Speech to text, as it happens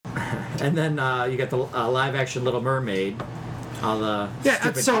And then you got the live action Little Mermaid. All the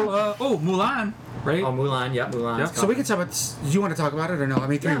Mulan, right? Oh, Mulan, yeah, Mulan. Yeah. So we can talk about. Do you want to talk about it or no? I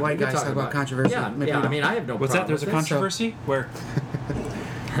mean, three white guys talk about controversy. Yeah, Maybe I mean, I have no What's problem that? There's a with this. controversy? Where?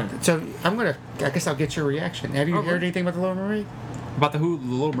 So I guess I'll get your reaction. Have you heard anything about the Little Mermaid? About the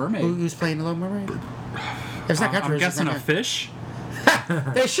Little Mermaid? Who's playing the Little Mermaid? It's not I'm controversy. guessing a fish?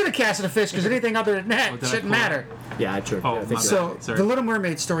 They should have casted a fish because anything other than that did I shouldn't pull matter. Yeah, true. Oh, I think my you're So right. Sorry. the Little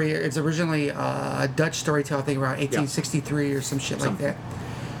Mermaid story is originally a Dutch storyteller, I think around 1863 or some shit like that.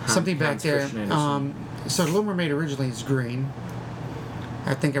 Something back Hans there. Christian Andersen. So the Little Mermaid originally is green.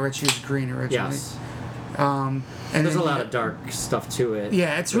 I think I read she was green originally. Yes. And There's then a lot of dark stuff to it.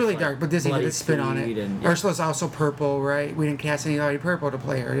 Yeah, it's with, really like, dark, but Disney did bloody a spin on feet it. and- Ursula's also purple, right? We didn't cast anybody purple to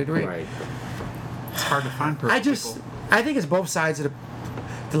play her, did we? Right. It's hard to find purple people. I think it's both sides of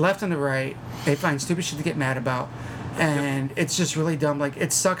the left and the right. They find stupid shit to get mad about, and it's just really dumb. Like,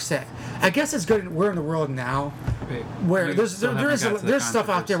 it sucks that. I guess it's good. We're in the world now Wait, where we there's still haven't got to the stuff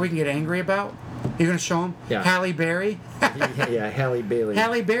out there we can get angry about. You're gonna show them Yeah. Halle Berry. Yeah, Halle Bailey.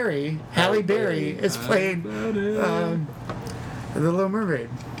 Halle Berry Berry. is playing the Little Mermaid.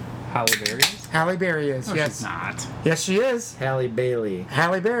 Halle Berry is? Halle Berry is. No, yes. she's not. Yes, she is. Halle Bailey.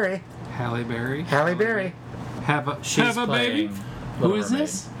 Halle Berry. Halle Berry? Halle Berry. Have a She's baby? playing Who Little is Mermaid.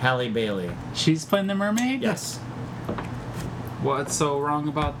 this? Halle Bailey. She's playing the mermaid? Yes. What's so wrong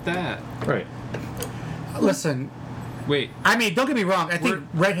about that? Right. Listen, Wait. I mean, don't get me wrong. I think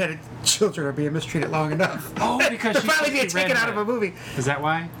redheaded children are being mistreated long enough. Oh, because to she's finally supposed get to be taken out of a redhead. movie. Is that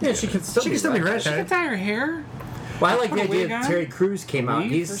why? Yeah, she can still She can still be She redheaded. can dye her hair. Well, I like Put the a idea wig that on? Terry Crews came out.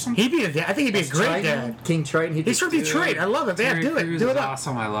 Weave or He's something? He'd be a, I think he'd be a great Triton, dad. King Triton. He's from Detroit. I love it. Yeah, Terry do it. Crews Do is it up.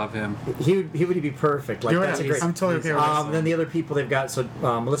 awesome. I love him. He would be perfect. Like Do it that's up. a great. I'm totally okay with this. Then the other people they've got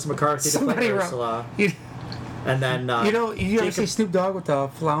Melissa McCarthy to Somebody play wrote. Ursula, You, and then you ever see Jacob- Snoop Dogg with the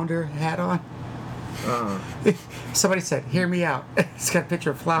flounder hat on? Somebody said, "Hear me out." It's got a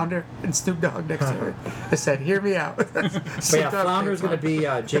picture of Flounder and Snoop Dogg next to it. It said, "Hear me out." But Snoop yeah, Dogg Flounder's thinks going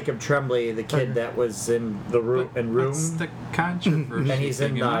to be Jacob Tremblay, the kid that was in the room. What's the controversy? And he's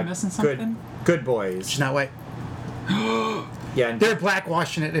in Am I missing something? Good Boys. She's not white. Yeah, and They're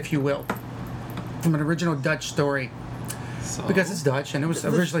blackwashing it, if you will, from an original Dutch story So, because it's Dutch and it was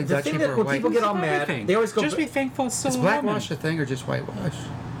originally the Dutch. thing People that were when white. people get all mad, everything. they always go. Just be thankful it's still Is a woman. blackwash a thing or just whitewash?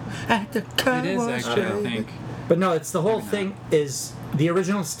 At the car It is wash, actually, I baby. think. But no, it's the whole thing is the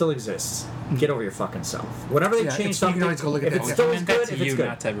original still exists. Get over your fucking self. Whenever they Yeah, change it's- you can something, always go look at if that. it's I still as meant that good, to if you, it's good,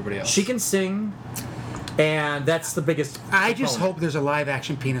 not to everybody else. she can sing, and that's the biggest. I just component. hope there's a live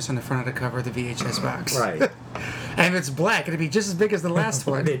action penis on the front of the cover of the VHS box. Right. And if it's black, it'd be just as big as the last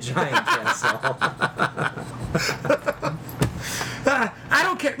one. Be a giant castle. I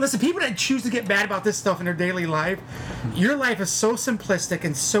don't care. Listen, people that choose to get mad about this stuff in their daily life, your life is so simplistic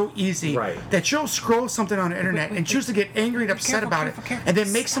and so easy Right. that you'll scroll something on the internet and choose to get angry and upset about it, and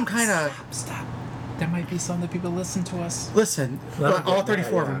then make some kind of Stop. That might be something that people listen to us. listen. Let them All get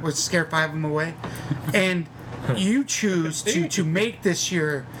 34 mad, of them yeah. would scare 5 of them away, and you choose to make this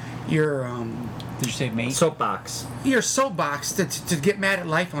your Did you say mate? Soapbox. your soapbox to get mad at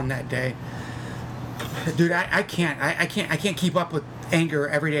life on that day. Dude, I can't keep up with anger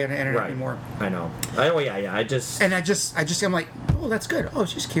every day on the internet Right. anymore. I know. Yeah. I just. And I'm like, oh, that's good. Oh,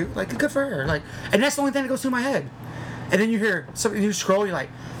 she's cute. Like, good for her. Like, and that's the only thing that goes through my head. And then you hear something, you scroll, you're like,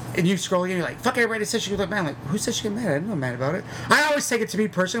 and you scroll again, you're like, fuck everybody that says she get mad. I'm like, who says she get mad? I didn't know mad about it. I always take it to me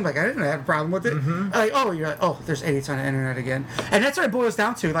personally. I'm like, I didn't have a problem with it. Like, oh, you're like, oh, there's idiots on the internet again. And that's what it boils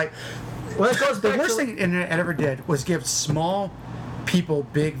down to. Like, Well, it goes the back worst to- thing the internet ever did was give small people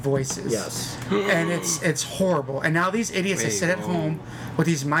big voices. Yes. And it's horrible. And now these idiots that Wait, sit at whoa. home with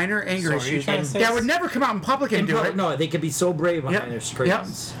these minor anger So are you issues trying to say that would never come out in public and In do public, it. no, they could be so brave behind their Yep.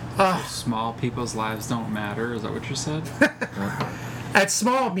 screens. Small people's lives don't matter. Is that what you said? At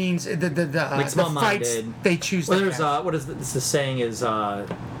small means the Like the fights small-minded. they choose Well, to there's have. what is the saying is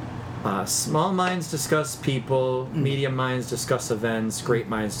small minds discuss people, medium minds discuss events, great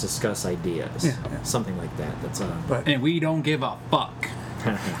minds discuss ideas. Yeah. Something like that. That's But And we don't give a fuck.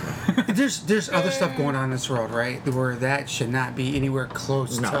 there's other stuff going on in this world, right? Where that should not be anywhere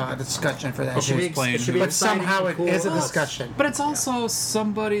close No. to a discussion for that It should be, shit. playing it should be But exciting somehow and it cool. is a Well, discussion. But it's also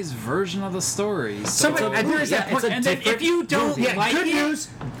somebody's version of the story. So Somebody, and there is that point. and then if you don't Yeah, like good it, news.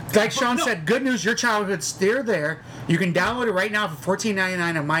 Like Sean no. said, good news. Your childhood's still there. You can download it right now for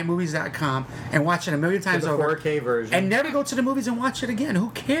 $14.99 on mymovies.com and watch it a million times the over. 4K version. And never go to the movies and watch it again. Who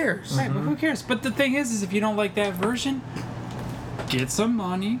cares? right, but who cares? But the thing is if you don't like that version, get some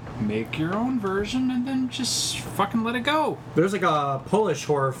money, make your own version, and then just fucking let it go. There's like a Polish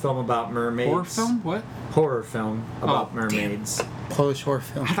horror film about mermaids. Horror film? What? Horror film about Oh, mermaids. Polish horror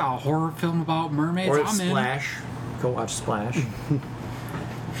film. I thought a horror film about mermaids. Or I'm in. Splash. Go watch Splash.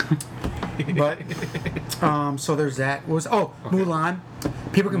 But so there's that. Mulan.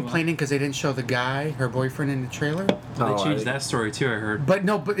 People complaining because they didn't show the guy, her boyfriend, in the trailer. Well, they Oh, changed that story too. I heard. But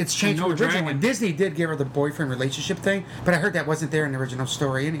it's changed No from the original dragon. one. Disney did give her the boyfriend relationship thing, but I heard that wasn't there in the original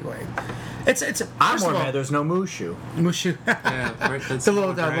story anyway. It's I'm first more of all, mad there's no Mushu. Mushu. Yeah, right. That's The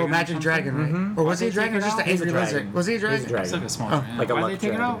little dragon or magic something? dragon, right? Or was he a dragon or just an He's a angry dragon. lizard? Was he a dragon? He's a dragon. It's like a small Oh. dragon. Like a Why'd luck they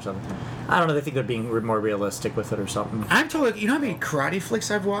take it dragon or out? something. I don't know. They think they're being more realistic with it or something. I'm totally. You know how many karate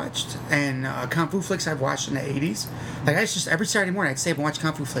flicks I've watched and kung fu flicks I've watched in the '80s? Like I just every Saturday morning I'd stay up and watch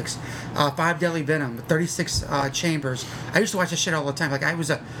kung fu flicks. 5 Deadly Venom, 36 Chambers. I used to watch this shit all the time. Like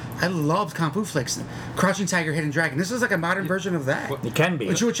I loved kung fu flicks. Crouching Tiger, Hidden Dragon. This is like a modern version of that. It can be.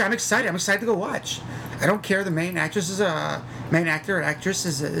 Which I'm excited. I'm excited to go watch. I don't care. The main actress is main actor or actress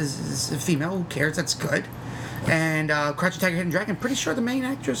is a female. Who cares? That's good. And Crouching Tiger, Hidden Dragon. Pretty sure the main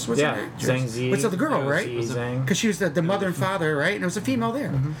actress was Yeah, an actress. Zhang Zi. What's the girl, Yeah, right? Zi Zhang. Because she was the mother and father, right? And there was a female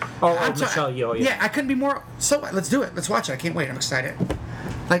there. Oh, I'm so- Michelle Yeoh. Yeah. Yeah, I couldn't be more. So what? Let's do it. Let's watch it. I can't wait. I'm excited.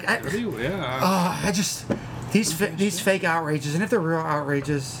 Like Yeah. I just these fake outrages, and if they're real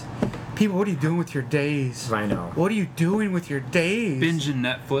outrages, people, what are you doing with your days? I know. What are you doing with your days? Binging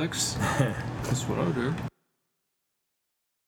Netflix. That's what I do.